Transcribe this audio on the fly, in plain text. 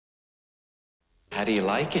How do you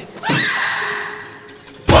like it?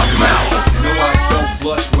 Fuck mouth. No eyes don't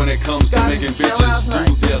blush when it comes to making bitches do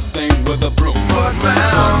their thing with a broom. Fuck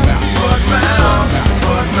mouth. Fuck mouth.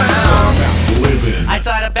 Fuck mouth. Living. I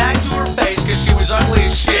tied a bag to her face cause she was ugly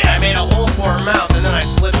as shit. I made a hole for her mouth and then I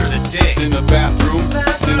slipped her the dick. In the bathroom.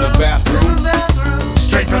 In the bathroom.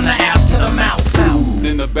 Straight from the ass to the mouth.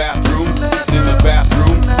 In the bathroom. In the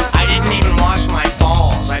bathroom. I didn't even wash my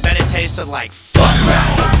balls. I bet it tasted like fuck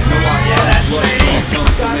mouth. No eyes Yeah, that's don't blush me. when it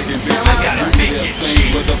comes to making I bitches got a do big their itchy.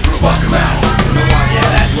 thing with a broom. Fuck mouth. No eyes Yeah,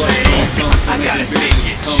 don't that's blush me. when it comes to I got making a big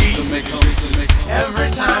bitches itchy. to make Every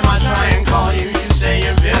time I try and call you, you say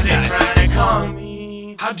you're busy trying to call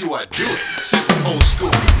me. How do I do it? Sitting old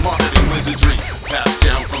school, modern wizardry, passed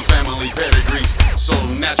down from family pedigrees. So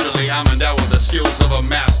naturally, I'm endowed with the skills of a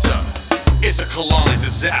master. It's a colonic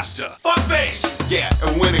disaster. Fuck face! Yeah,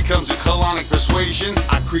 and when it comes to colonic persuasion,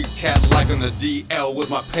 I creep cat like on the DL with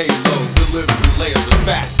my payload, delivered through layers of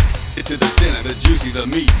fat. Into the center, the juicy, the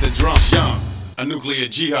meat, the drum, young. A nuclear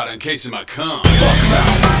jihad encased in my cum. Fuck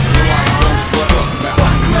mouth. No, I don't bluff.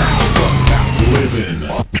 Fuck mouth. Fuck mouth. Living.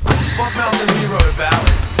 Fuck mouth and me wrote a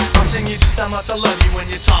ballad. I'll sing you just how much I love you when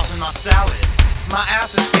you're tossing my salad. My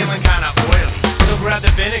ass is feeling kinda oily, so grab the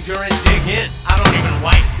vinegar and dig in. I don't even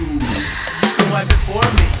wipe. You can wipe it for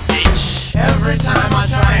me, bitch. Every time I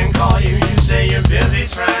try and call you, you say you're busy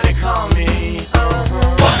trying to call me.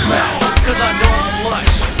 Fuck mouth. Cause I don't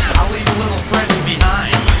flush, I'll leave a little present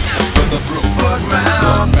behind. With a broom. Fuck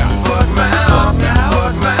mouth, fuck mouth,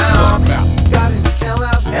 fuck mouth. Got into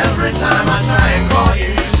townhouse. Every time I try and call you,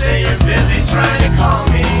 you say you're busy trying to call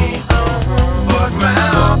me. Fuck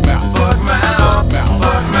mouth, fuck mouth,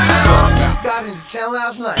 fuck mouth. Got into town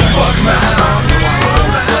last night. Fuck mouth, fuck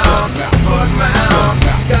mouth, fuck mouth.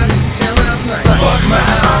 Got into town last night. Fuck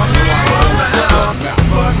mouth, fuck mouth,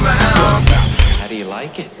 fuck mouth. How do you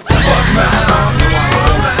like it? Fuck mouth,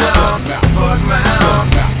 fuck mouth, fuck mouth.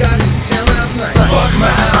 Got into town last night. Fuck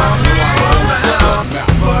mouth, fuck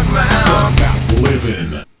mouth, fuck mouth.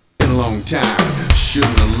 Living. In a long time,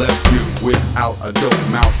 shouldn't have left you without a dope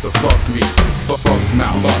mouth to fuck me. Fuck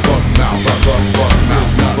mouth, fuck mouth, fuck mouth, fuck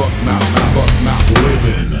mouth, fuck mouth, fuck mouth.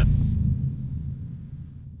 Living.